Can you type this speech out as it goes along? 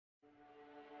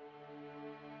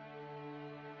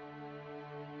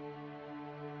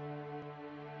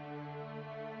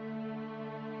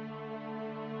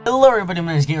Hello everybody,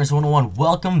 my name is Gamers101.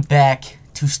 Welcome back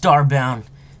to Starbound.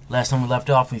 Last time we left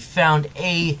off, we found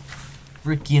a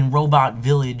freaking robot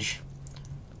village.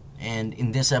 And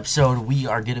in this episode, we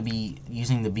are going to be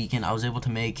using the beacon. I was able to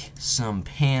make some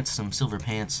pants, some silver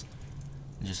pants.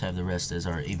 And just have the rest as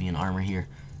our avian armor here.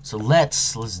 So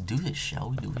let's do this, shall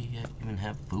we? Do we even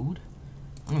have food?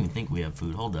 I don't even think we have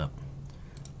food. Hold up.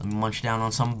 Let me munch down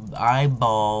on some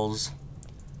eyeballs.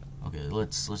 Okay,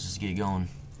 let's just get going.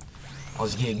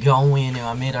 Let's get going.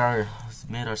 I made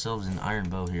ourselves an iron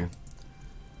bow here,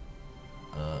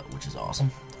 which is awesome.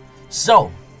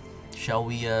 So, shall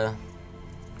we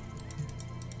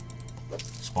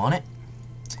spawn it?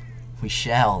 We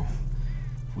shall.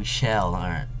 We shall. All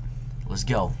right, let's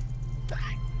go.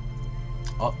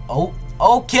 Oh,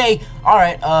 okay. All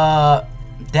right.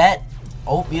 That.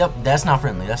 Oh, yep. That's not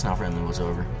friendly. That's not friendly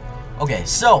whatsoever. Okay,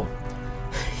 so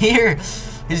here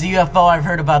is the UFO. I've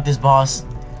heard about this boss.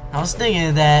 I was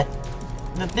thinking that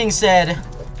the thing said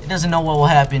it doesn't know what will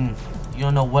happen. You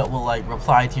don't know what will like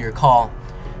reply to your call.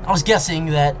 I was guessing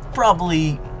that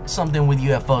probably something with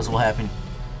UFOs will happen.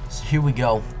 So here we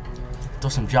go. Throw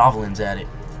some javelins at it.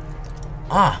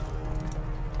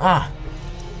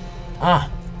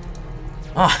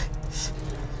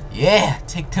 Yeah,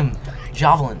 take them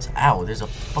javelins. Ow, there's a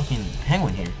fucking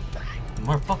penguin here.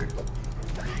 Motherfucker.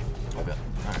 Okay,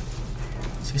 alright.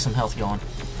 Let's get some health going.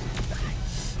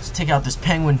 Let's take out this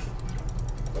penguin.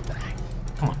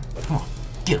 Come on, come on.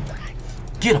 Get him.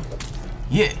 Get him.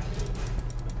 Yeah.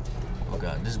 Oh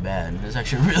god, this is bad. This is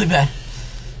actually really bad.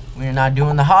 We're not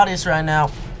doing the hottest right now.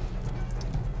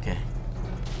 Okay.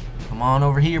 Come on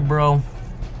over here, bro.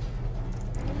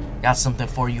 Got something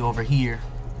for you over here.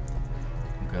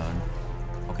 Oh god.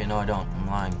 Okay, no I don't. I'm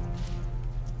lying.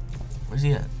 Where's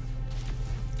he at?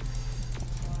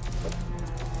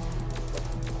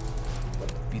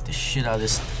 Beat the shit out of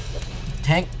this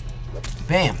tank.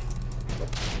 Bam.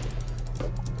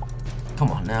 Come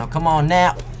on now. Come on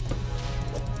now.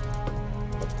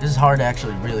 This is hard to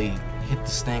actually really hit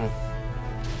this thing.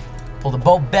 Pull the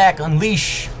boat back.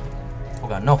 Unleash. Oh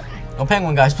god, no. No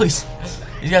penguin guys, please.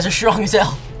 These guys are strong as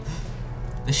hell.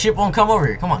 The ship won't come over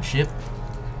here. Come on, ship.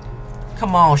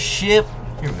 Come on, ship.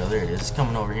 Here we go. There it is. It's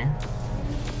coming over here.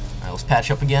 Alright, let's patch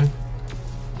up again.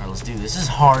 Alright, let's do this. This is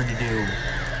hard to do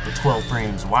with 12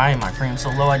 frames. Why am my frame so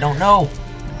low? I don't know.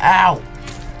 Ow!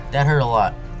 That hurt a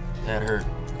lot. That hurt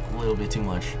a little bit too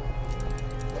much.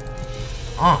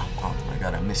 Oh my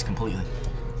god, I missed completely.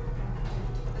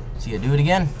 See, I do it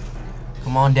again.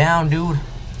 Come on down, dude.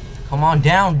 Come on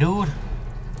down, dude.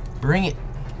 Bring it.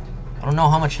 I don't know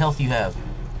how much health you have.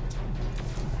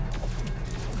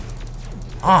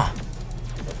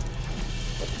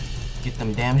 Get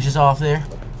them damages off there.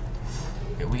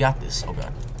 Okay, we got this. Oh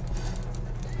god.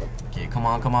 Okay, come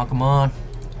on, come on, come on.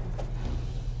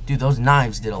 Dude, those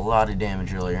knives did a lot of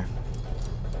damage earlier.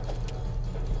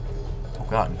 Oh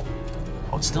god.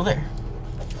 Oh, it's still there.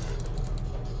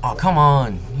 Oh, come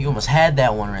on. You almost had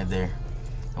that one right there.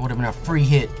 That would have been a free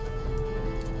hit.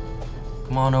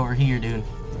 Come on over here, dude.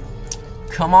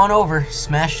 Come on over.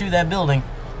 Smash through that building.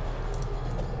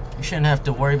 You shouldn't have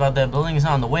to worry about that building. It's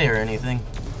not on the way or anything.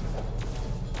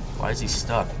 Why is he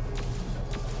stuck?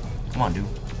 Come on, dude.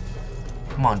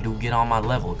 Come on, dude. Get on my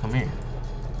level. Come here.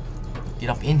 Get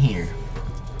up in here.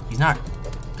 He's not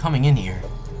coming in here.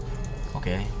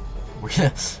 Okay. We're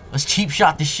gonna let's cheap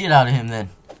shot the shit out of him then.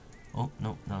 Oh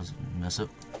no, that was a mess up.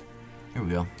 Here we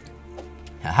go.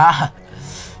 Haha.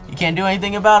 You can't do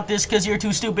anything about this because you're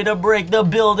too stupid to break the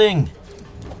building.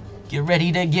 Get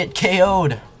ready to get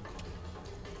KO'd.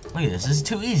 Look at this. This is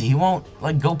too easy. He won't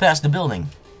like go past the building.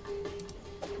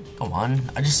 Come on.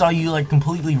 I just saw you like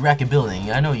completely wreck a building.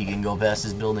 I know you can go past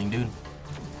this building, dude.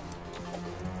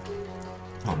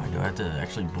 Oh my god, I have to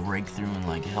actually break through and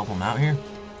like help him out here.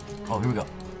 Oh, here we go.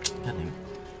 God damn it.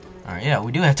 Alright, yeah,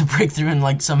 we do have to break through and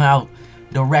like somehow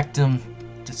direct him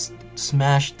to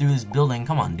smash through this building.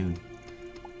 Come on, dude.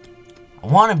 I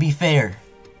want to be fair.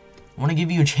 I want to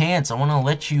give you a chance. I want to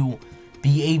let you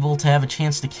be able to have a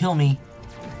chance to kill me.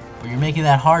 But you're making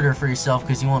that harder for yourself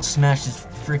because you won't smash this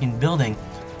freaking building.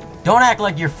 Don't act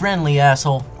like you're friendly,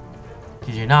 asshole.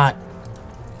 Because you're not.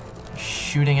 You're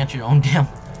shooting at your own damn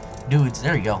dudes.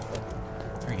 There you go.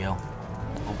 There you go.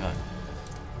 Oh, God.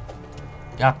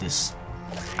 Got this.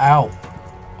 Ow.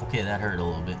 Okay, that hurt a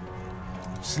little bit.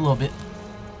 Just a little bit.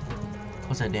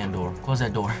 Close that damn door. Close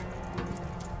that door.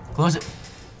 Close it.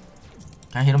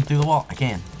 Can I hit him through the wall? I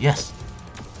can. Yes.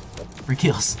 3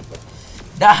 kills.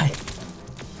 Die.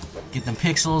 Get them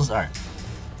pixels. Alright.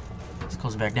 Let's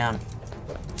close it back down.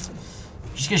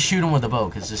 Just gonna shoot him with a bow,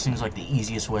 because this seems like the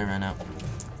easiest way right now.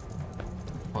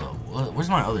 Whoa, Where's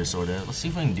my other sword at? Let's see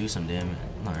if we can do some damage.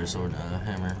 Not our sword,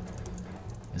 hammer.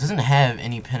 It doesn't have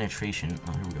any penetration.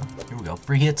 Oh, here we go. Here we go.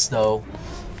 Free hits, though.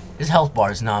 His health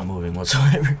bar is not moving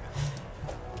whatsoever.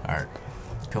 Alright.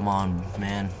 Come on,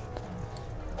 man.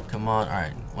 Come on.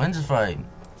 Alright. When's if I...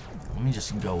 Let me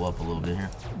just go up a little bit here.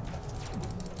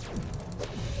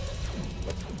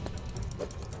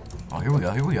 Oh, here we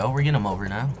go. Here we go. We're getting him over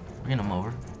now. We're getting him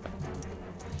over.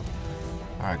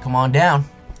 Alright, come on down.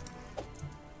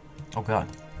 Oh, God.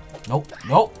 Nope.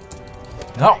 Nope.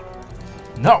 No.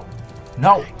 No.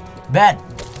 No. Bad.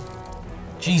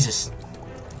 Jesus.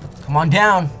 Come on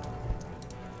down.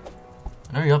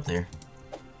 I know you're up there.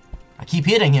 I keep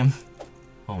hitting him.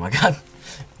 Oh, my God.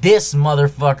 This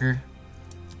motherfucker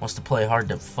wants to play hard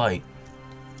to fight.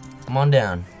 Come on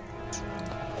down.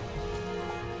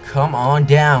 Come on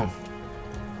down.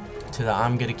 To the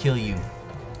I'm gonna kill you.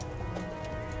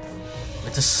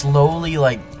 It's to slowly,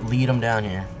 like, lead him down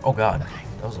here. Oh, God.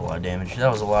 That was a lot of damage.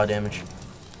 That was a lot of damage.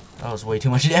 That was way too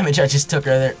much damage I just took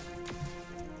right there.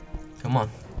 Come on.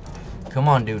 Come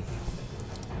on, dude.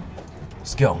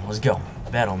 Let's go. Let's go.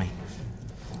 Battle me.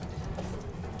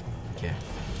 Okay.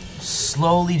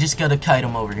 Slowly just gotta kite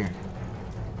him over here.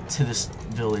 To this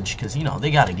village. Because, you know, they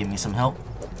gotta give me some help.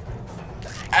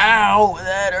 Ow!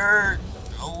 That hurt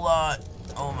a lot.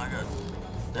 Oh, my God.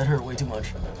 That hurt way too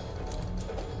much.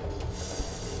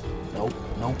 Nope.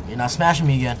 Nope. You're not smashing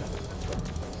me again.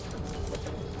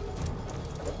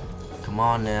 Come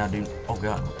on now, dude. Oh,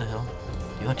 God. What the hell?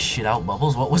 You like shit out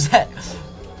bubbles? What was that?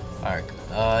 Alright.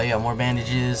 Yeah, more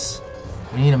bandages.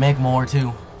 We need to make more,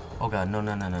 too. Oh, God. No,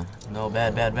 no, no, no. No,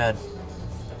 bad, bad, bad.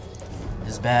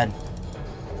 This is bad.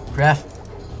 Craft.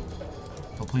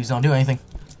 Oh, please don't do anything.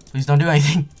 Please don't do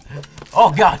anything.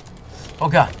 Oh, God. Oh,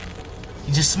 God.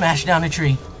 He just smashed down a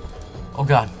tree. Oh,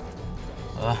 God.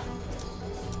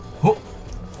 Whoop.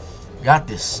 Got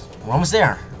this. We're almost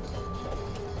there.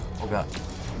 Oh, God.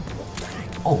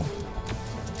 Oh.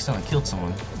 Someone killed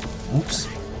someone. Oops.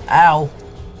 Ow.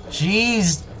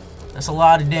 Jeez. That's a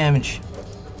lot of damage.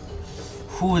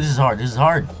 Whew, this is hard. This is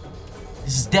hard.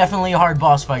 This is definitely a hard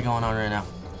boss fight going on right now.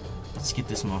 Let's get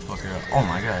this motherfucker up. Oh,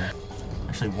 my God.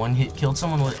 Actually, one hit killed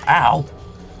someone with... Ow.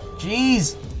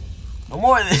 Jeez. No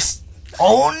more of this.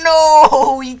 Oh,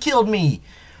 no. He killed me.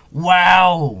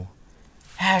 Wow.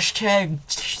 Hashtag...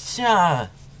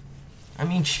 I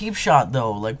mean, cheap shot,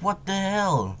 though. Like, what the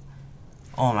hell?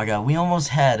 Oh, my God. We almost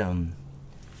had him.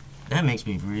 That makes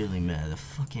me really mad. The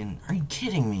fucking... Are you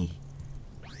kidding me?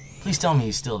 Please tell me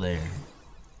he's still there.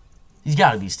 He's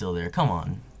got to be still there. Come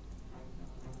on.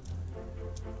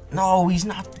 No, he's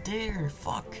not there.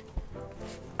 Fuck.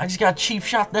 I just got cheap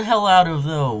shot the hell out of,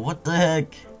 though. What the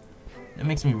heck? That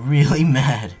makes me really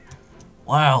mad.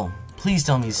 Wow. Please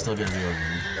tell me he's still gonna be over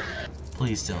here.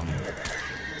 Please tell me.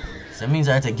 So that means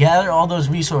I have to gather all those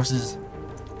resources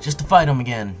just to fight him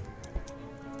again.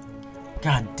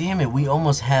 God damn it, we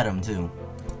almost had him, too.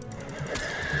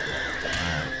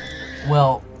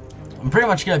 Well, I'm pretty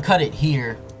much gonna cut it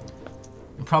here.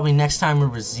 And probably next time we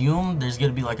resume, there's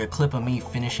gonna be like a clip of me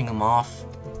finishing him off.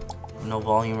 No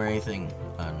volume or anything.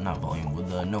 Not volume,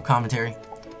 with no commentary.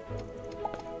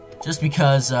 Just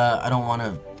because I don't want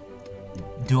to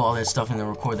do all that stuff and then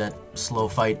record that slow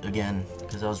fight again.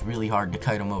 Because that was really hard to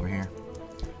kite him over here.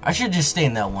 I should just stay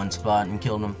in that one spot and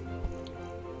killed him.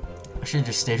 I should have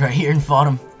just stayed right here and fought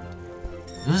him.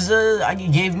 It was,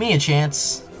 it gave me a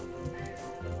chance.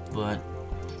 But,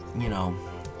 you know,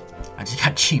 I just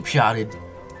got cheap shotted.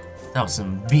 That was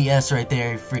some BS right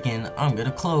there. Freaking, I'm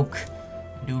gonna cloak.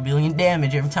 Do a billion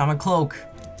damage every time I cloak.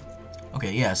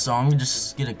 Okay, yeah, so I'm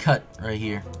just gonna cut right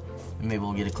here. And maybe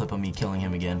we'll get a clip of me killing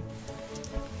him again.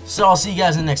 So I'll see you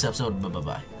guys in the next episode.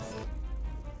 Bye-bye.